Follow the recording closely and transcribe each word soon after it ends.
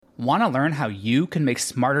Want to learn how you can make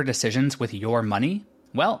smarter decisions with your money?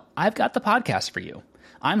 Well, I've got the podcast for you.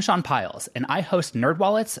 I'm Sean Piles, and I host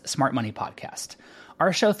NerdWallet's Smart Money Podcast.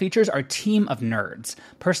 Our show features our team of nerds,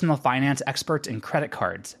 personal finance experts in credit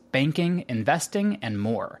cards, banking, investing, and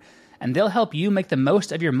more. And they'll help you make the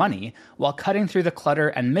most of your money while cutting through the clutter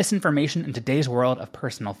and misinformation in today's world of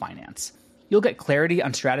personal finance. You'll get clarity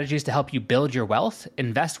on strategies to help you build your wealth,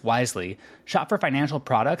 invest wisely, shop for financial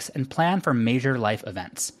products, and plan for major life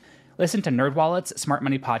events. Listen to NerdWallet's Smart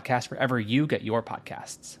Money Podcast wherever you get your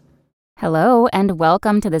podcasts. Hello, and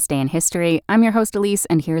welcome to This Day in History. I'm your host, Elise,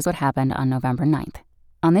 and here's what happened on November 9th.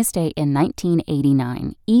 On this day in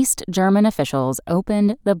 1989, East German officials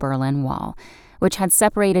opened the Berlin Wall, which had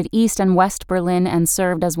separated East and West Berlin and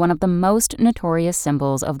served as one of the most notorious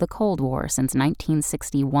symbols of the Cold War since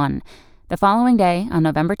 1961. The following day, on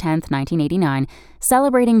November 10th, 1989,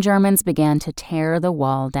 celebrating Germans began to tear the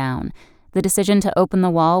wall down. The decision to open the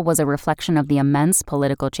wall was a reflection of the immense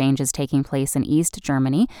political changes taking place in East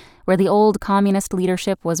Germany, where the old communist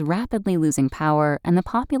leadership was rapidly losing power and the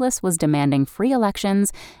populace was demanding free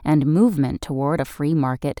elections and movement toward a free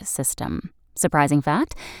market system. Surprising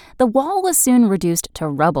fact, the wall was soon reduced to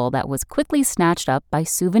rubble that was quickly snatched up by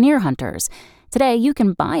souvenir hunters. Today, you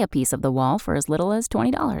can buy a piece of the wall for as little as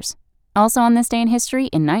 $20. Also on this day in history,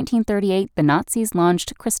 in 1938, the Nazis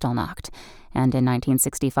launched Kristallnacht, and in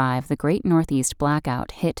 1965, the Great Northeast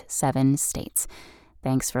Blackout hit 7 states.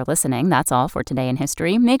 Thanks for listening. That's all for Today in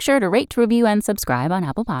History. Make sure to rate, review, and subscribe on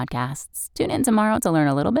Apple Podcasts. Tune in tomorrow to learn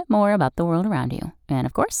a little bit more about the world around you. And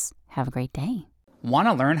of course, have a great day. Want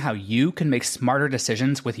to learn how you can make smarter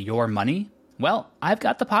decisions with your money? Well, I've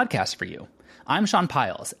got the podcast for you. I'm Sean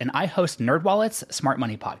Piles, and I host NerdWallet's Smart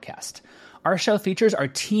Money Podcast. Our show features our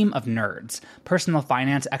team of nerds, personal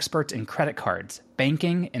finance experts in credit cards,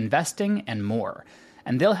 banking, investing, and more.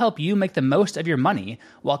 And they'll help you make the most of your money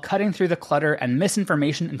while cutting through the clutter and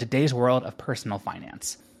misinformation in today's world of personal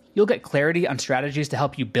finance. You'll get clarity on strategies to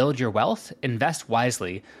help you build your wealth, invest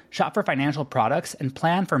wisely, shop for financial products, and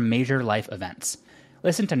plan for major life events.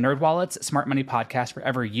 Listen to NerdWallet's Smart Money Podcast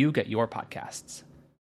wherever you get your podcasts.